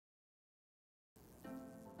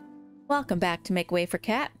Welcome back to Make Way for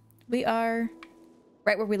Cat. We are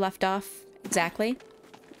right where we left off, exactly.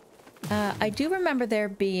 I do remember there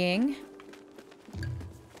being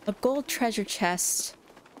a gold treasure chest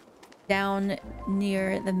down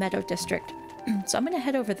near the Meadow District. So I'm gonna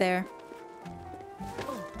head over there.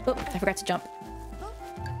 Oh, I forgot to jump.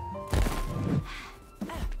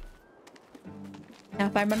 Now,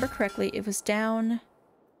 if I remember correctly, it was down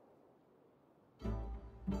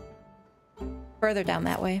further down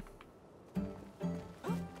that way.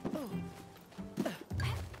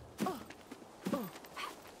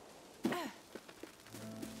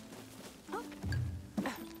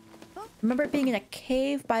 Remember it being in a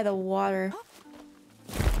cave by the water.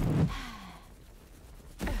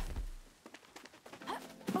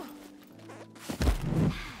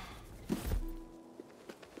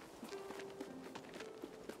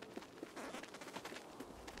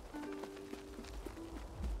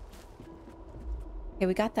 Okay,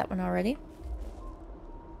 we got that one already.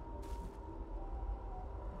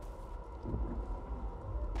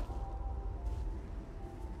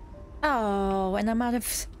 Oh, and I'm out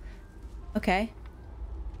of... Okay.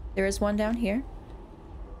 There is one down here.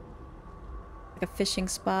 Like a fishing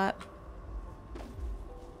spot.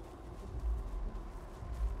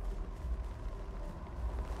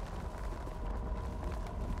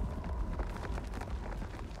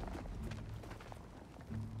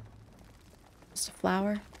 Just a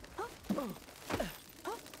flower.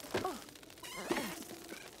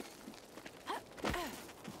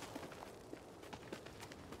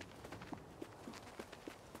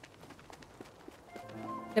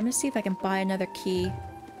 I'm gonna see if I can buy another key.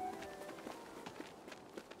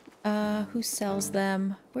 Who sells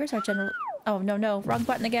them? Where's our general? Oh, no, wrong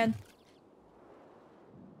button again.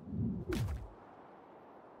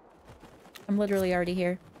 I'm literally already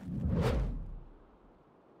here.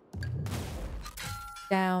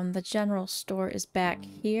 Down. The general store is back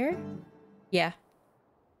here. Yeah.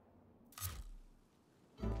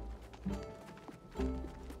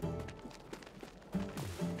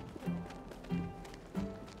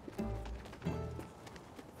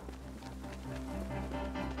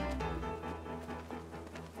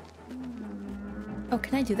 Oh,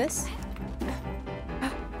 can I do this?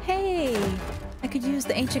 Hey! I could use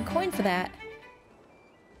the ancient coin for that.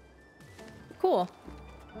 Cool.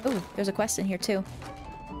 Oh, there's a quest in here too.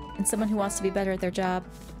 And someone who wants to be better at their job.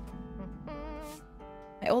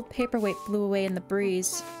 My old paperweight blew away in the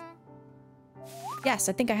breeze. Yes,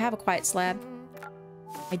 I think I have a quiet slab.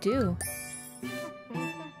 I do.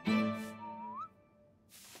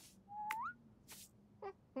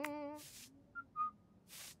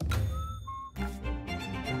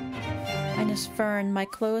 Minus Fern. My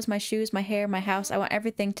clothes, my shoes, my hair, my house. I want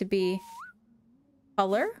everything to be...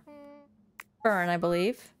 color? Fern, I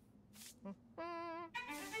believe.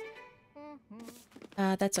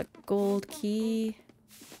 That's a gold key.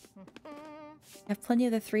 I have plenty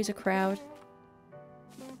of the threes a crowd.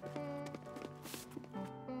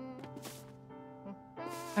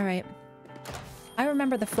 Alright. I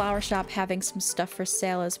remember the flower shop having some stuff for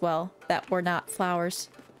sale as well that were not flowers.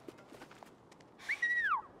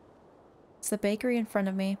 It's the bakery in front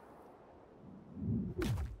of me.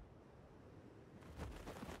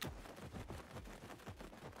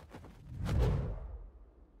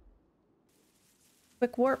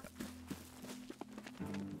 Quick warp.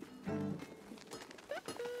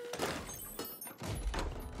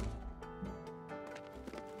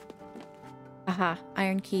 Aha,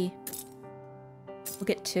 iron key. We'll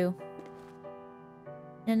get two.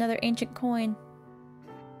 And another ancient coin.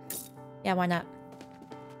 Yeah, why not?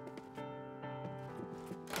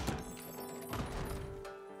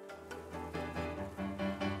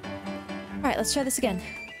 Alright, let's try this again.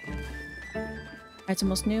 Alright, it's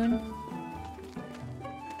almost noon.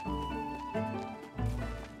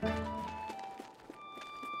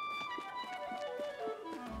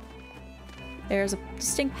 There's a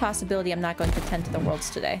distinct possibility I'm not going to tend to the worlds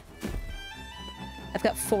today. I've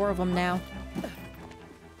got 4 of them now.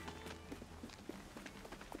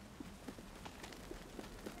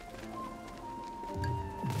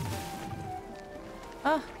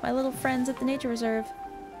 Oh, my little friends at the nature reserve.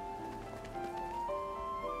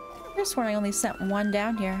 I could have sworn I only sent 1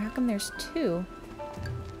 down here. How come there's 2?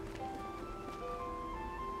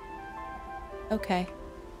 Okay.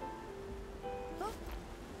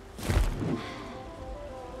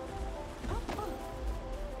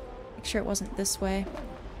 Make sure it wasn't this way.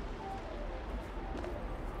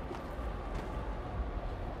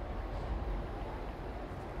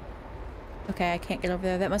 Okay, I can't get over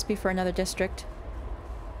there. That must be for another district.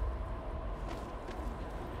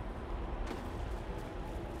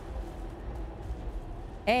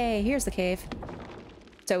 Hey, here's the cave.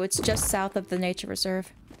 So it's just south of the nature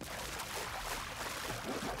reserve.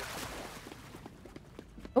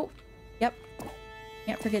 Oh, yep.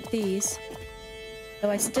 Can't forget these.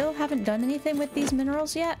 Though I still haven't done anything with these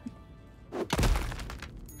minerals yet.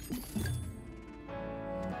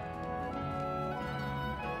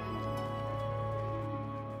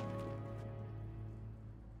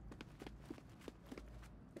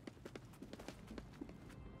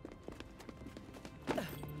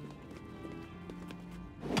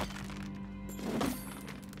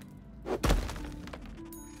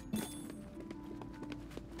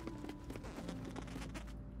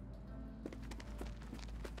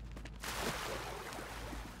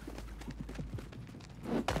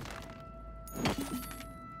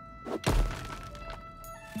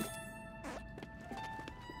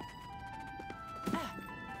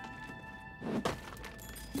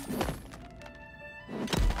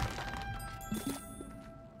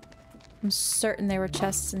 I'm certain there were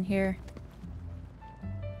chests in here.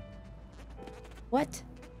 What?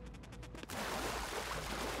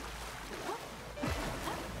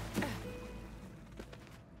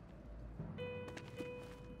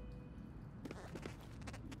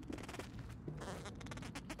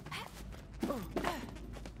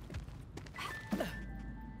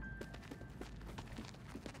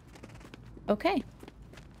 Okay.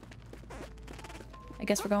 I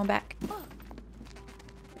guess we're going back.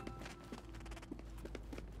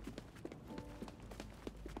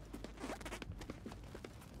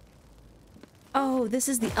 Oh, this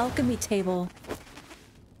is the alchemy table.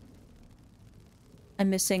 I'm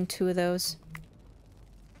missing 2 of those.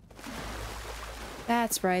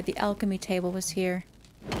 That's right, the alchemy table was here.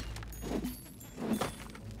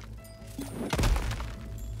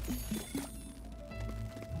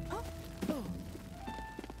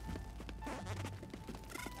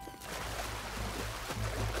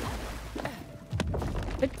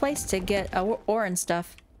 Good place to get ore and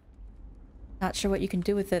stuff. Not sure what you can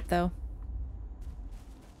do with it, though.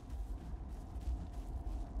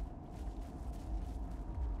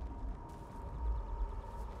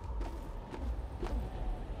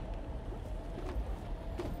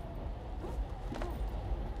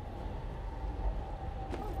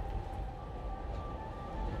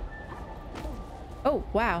 Oh,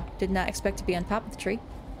 wow. Did not expect to be on top of the tree.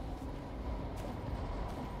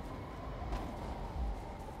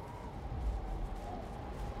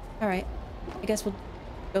 Alright. I guess we'll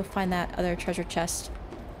go find that other treasure chest.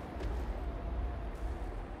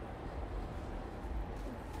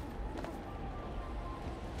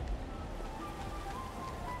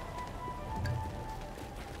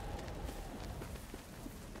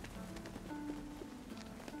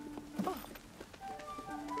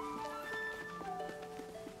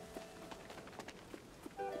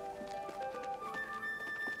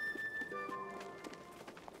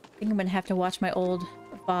 I think I'm gonna have to watch my old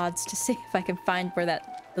VODs to see if I can find where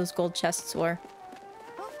those gold chests were.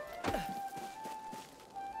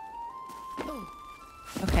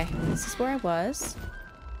 Okay, this is where I was.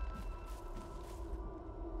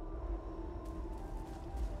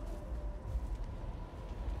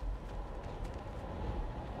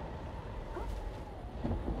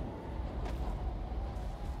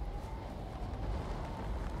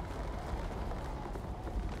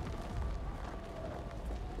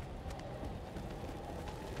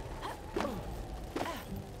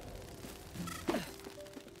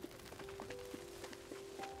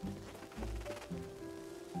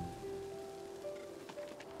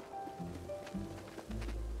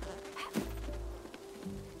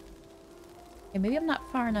 Okay, maybe I'm not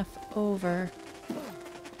far enough over.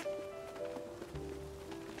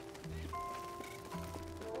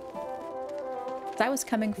 I was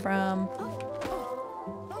coming from...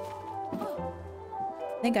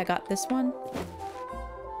 I think I got this one.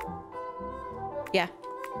 Yeah.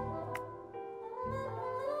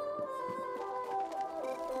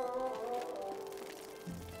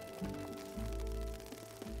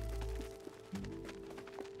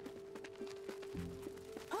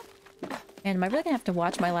 And am I really gonna have to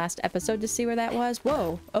watch my last episode to see where that was?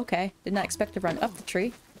 Whoa, okay. Did not expect to run up the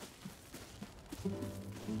tree.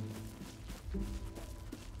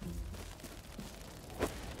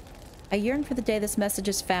 I yearn for the day this message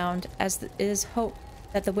is found, as it is hope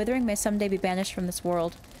that the withering may someday be banished from this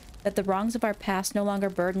world, that the wrongs of our past no longer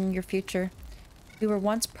burden your future. We were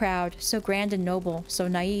once proud, so grand and noble, so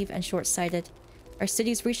naive and short-sighted. Our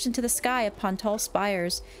cities reached into the sky upon tall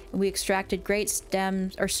spires, and we extracted great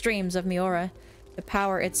streams of Miura to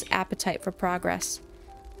power its appetite for progress.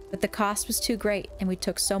 But the cost was too great, and we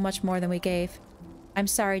took so much more than we gave. I'm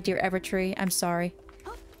sorry, dear EVERTREE, I'm sorry.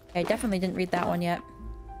 I definitely didn't read that one yet.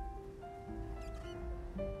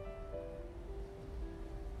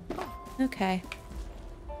 Okay.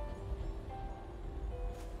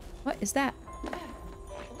 What is that?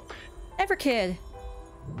 EVERKID!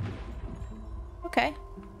 Okay.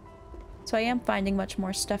 So I am finding much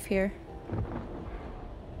more stuff here.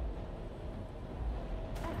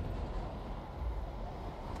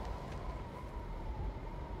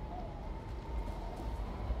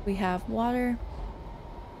 We have water.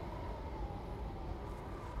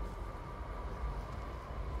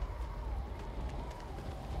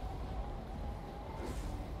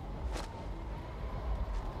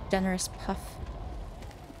 Generous puff.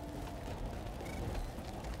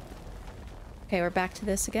 Okay, we're back to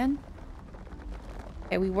this again.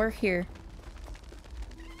 Okay, we were here.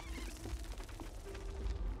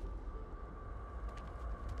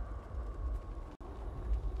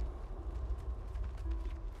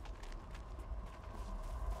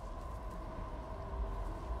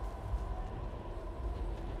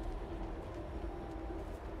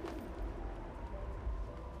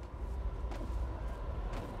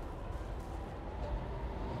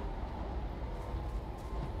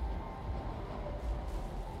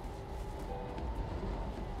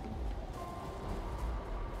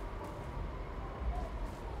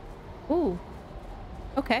 Ooh.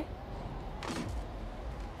 Okay.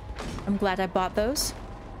 I'm glad I bought those.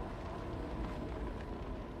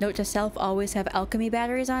 Note to self, always have alchemy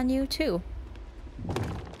batteries on you, too.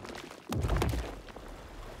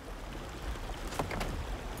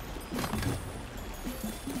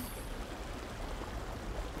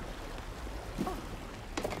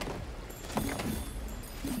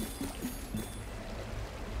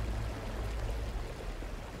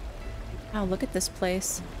 Wow, look at this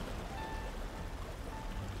place.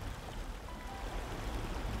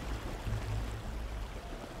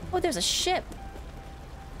 Oh, there's a ship!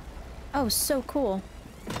 Oh, so cool.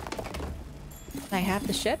 Can I have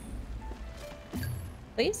the ship?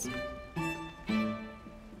 Please?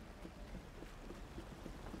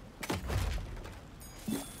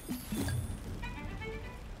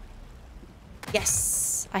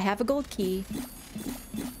 Yes! I have a gold key.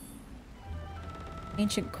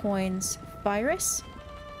 Ancient coins. Virus?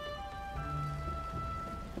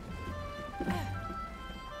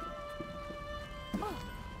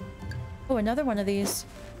 Oh, another one of these.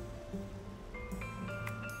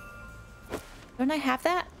 Don't I have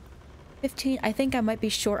that? 15. I think I might be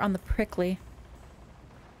short on the prickly.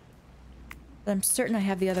 But I'm certain I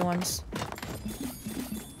have the other ones.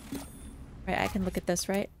 Right, I can look at this,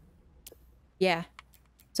 right? Yeah.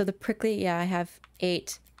 So the prickly, yeah, I have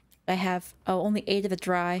 8. I have, oh, only 8 of the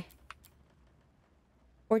dry.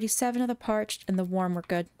 47 of the parched, and the warm were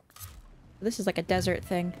good. This is like a desert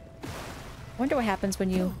thing. I wonder what happens when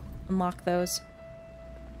you unlock those.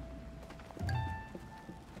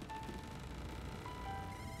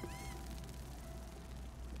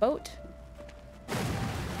 Boat.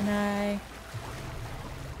 I'm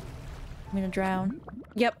gonna drown.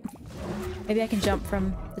 Yep. Maybe I can jump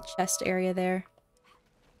from the chest area there.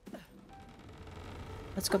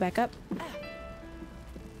 Let's go back up.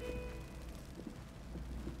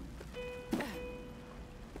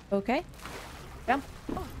 Okay. Jump.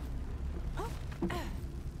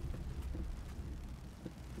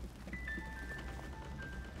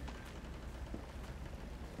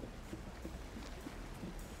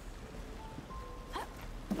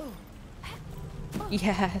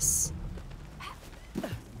 Yes. There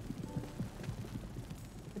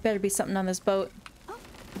better be something on this boat.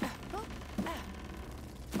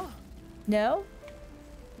 No?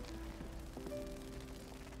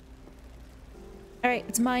 Alright,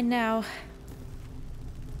 it's mine now.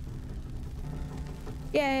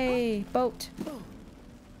 Yay! Boat!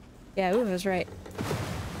 Yeah, ooh, I was right.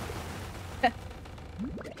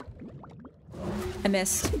 I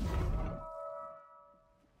missed.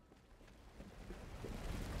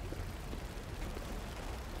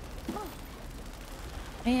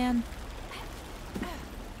 Man.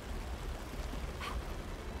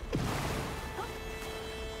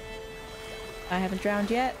 I haven't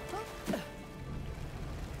drowned yet.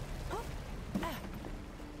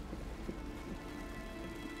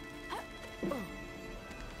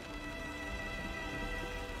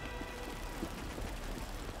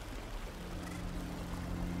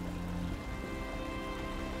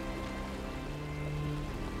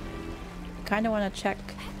 Kind of want to check.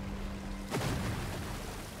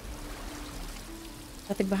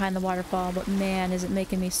 Nothing behind the waterfall, but man, is it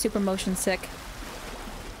making me super motion sick.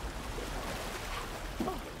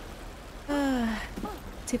 Let's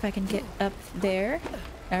see if I can get up there.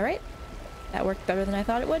 Alright. That worked better than I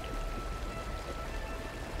thought it would.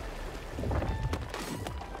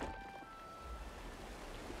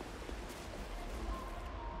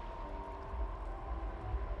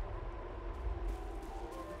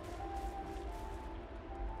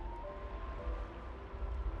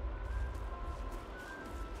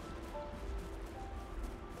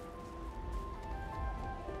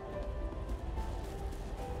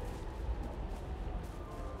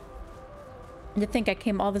 And to think I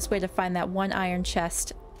came all this way to find that one iron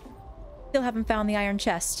chest. Still haven't found the iron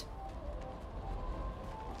chest.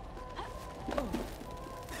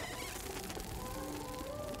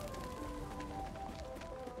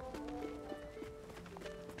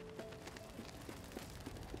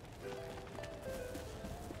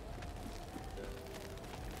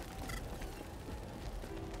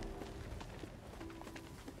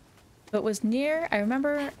 But was near, I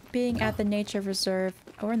remember being at the nature reserve,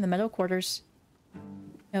 or in the meadow quarters.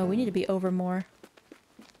 No, we need to be over more.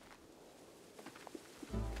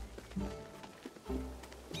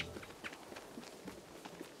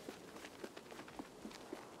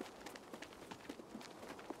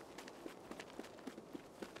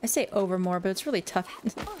 I say over more, but it's really tough.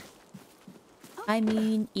 I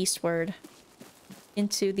mean eastward.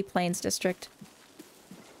 Into the Plains District.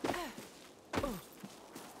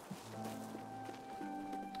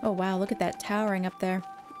 Oh wow, look at that towering up there.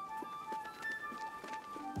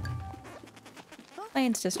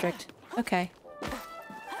 Plains District. Okay.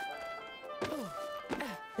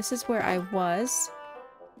 This is where I was.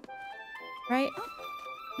 Right?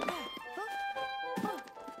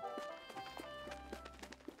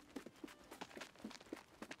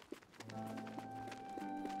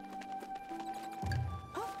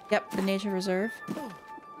 Yep, the nature reserve.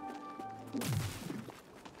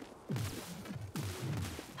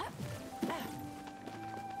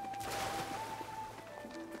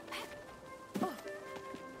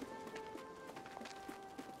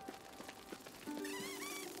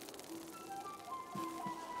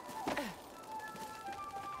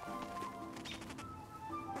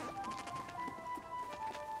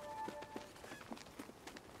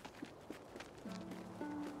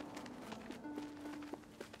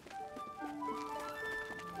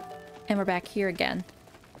 And we're back here again.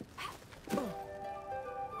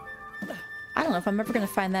 I don't know if I'm ever going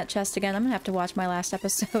to find that chest again. I'm going to have to watch my last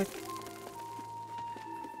episode.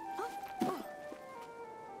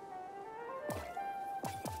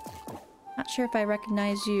 Not sure if I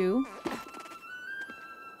recognize you.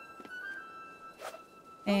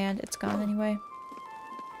 And it's gone anyway.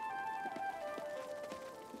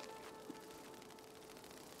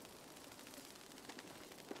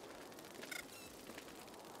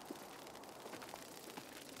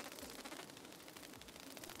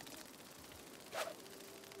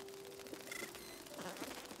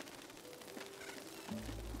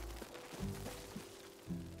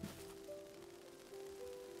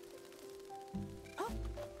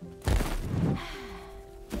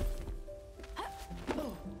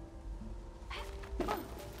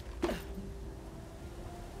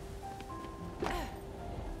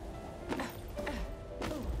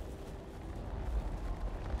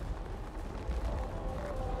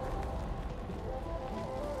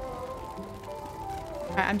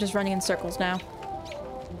 I'm just running in circles now.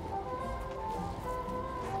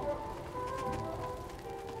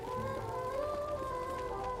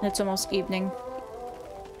 It's almost evening.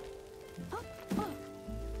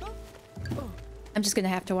 I'm just gonna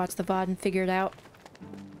have to watch the VOD and figure it out.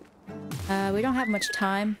 We don't have much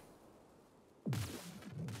time.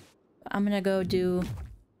 I'm gonna go do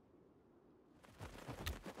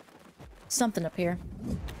something up here.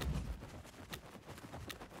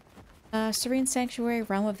 Serene Sanctuary,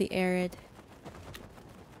 Realm of the Arid.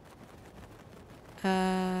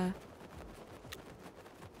 Oh,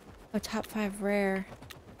 top 5 rare.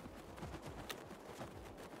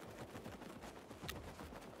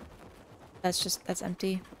 That's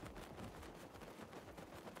empty.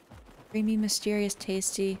 Creamy, mysterious,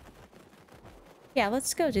 tasty. Yeah,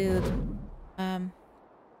 let's go do the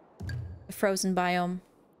frozen biome.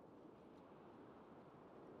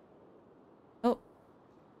 Oh,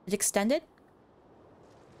 it extended?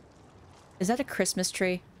 Is that a Christmas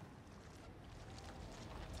tree?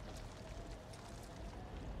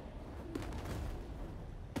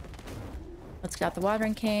 Let's get out the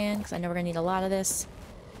watering can, because I know we're gonna need a lot of this.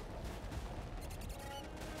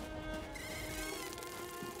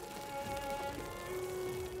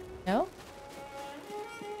 No?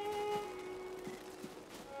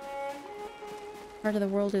 Part of the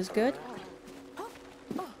world is good.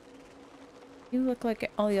 You look like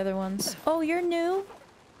all the other ones. Oh, you're new?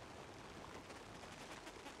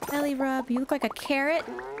 Belly rub, you look like a carrot.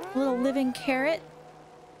 A little living carrot.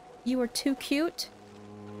 You are too cute.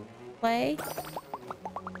 Play.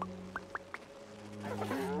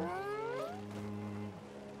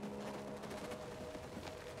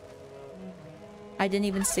 I didn't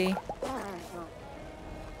even see.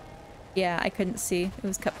 Yeah, I couldn't see. It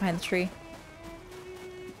was cut behind the tree.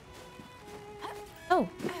 Oh.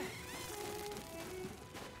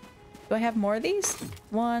 Do I have more of these?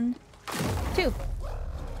 1, 2.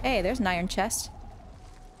 Hey, there's an iron chest.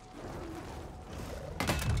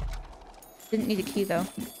 Didn't need a key, though.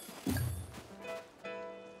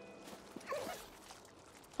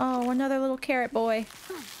 Oh, another little carrot boy.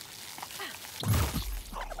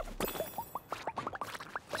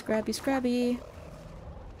 Scrabby, scrabby.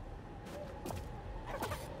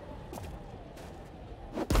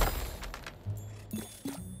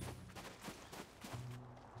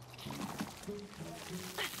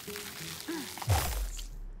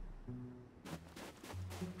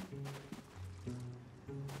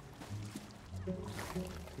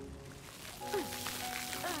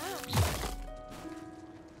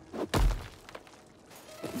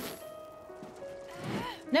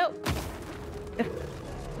 Nope.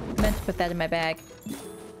 Meant to put that in my bag.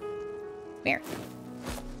 Come here.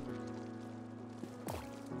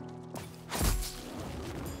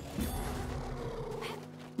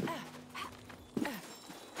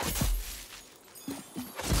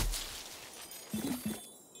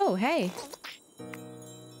 Oh, hey.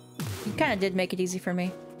 You kind of did make it easy for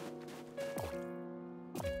me.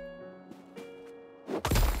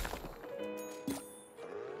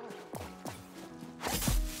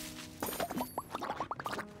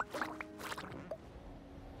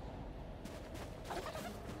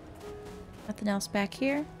 Nothing else back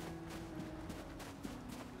here.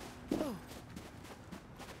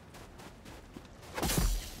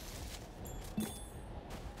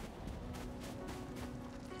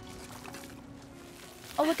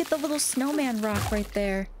 Oh, look at the little snowman rock right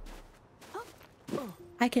there.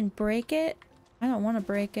 I can break it. I don't want to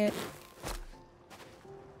break it.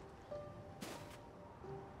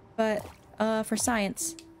 But, for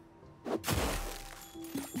science.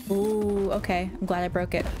 Ooh, okay. I'm glad I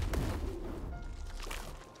broke it.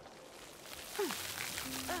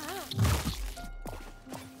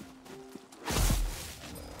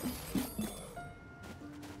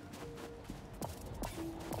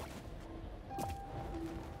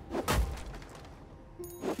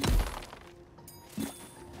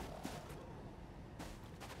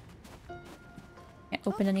 Can't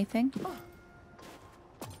open anything.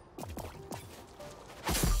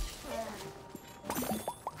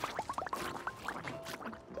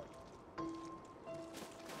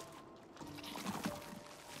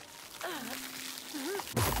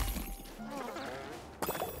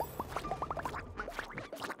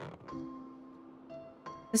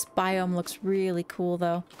 This biome looks really cool,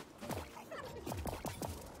 though.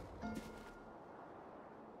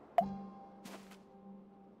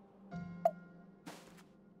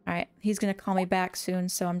 Alright, he's gonna call me back soon,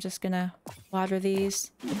 so I'm just gonna water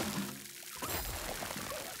these.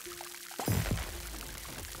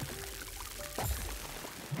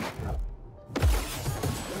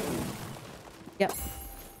 Yep.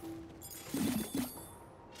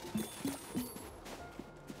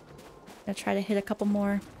 Gonna try to hit a couple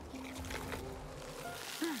more.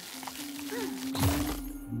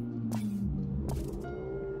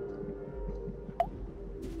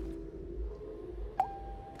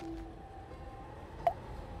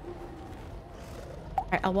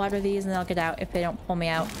 Alright, I'll water these and then I'll get out if they don't pull me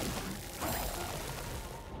out.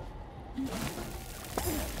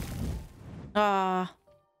 Ah,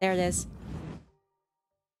 there it is.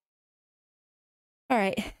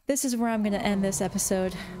 Alright, this is where I'm gonna end this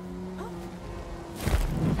episode.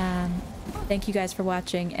 Thank you guys for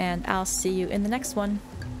watching, and I'll see you in the next one.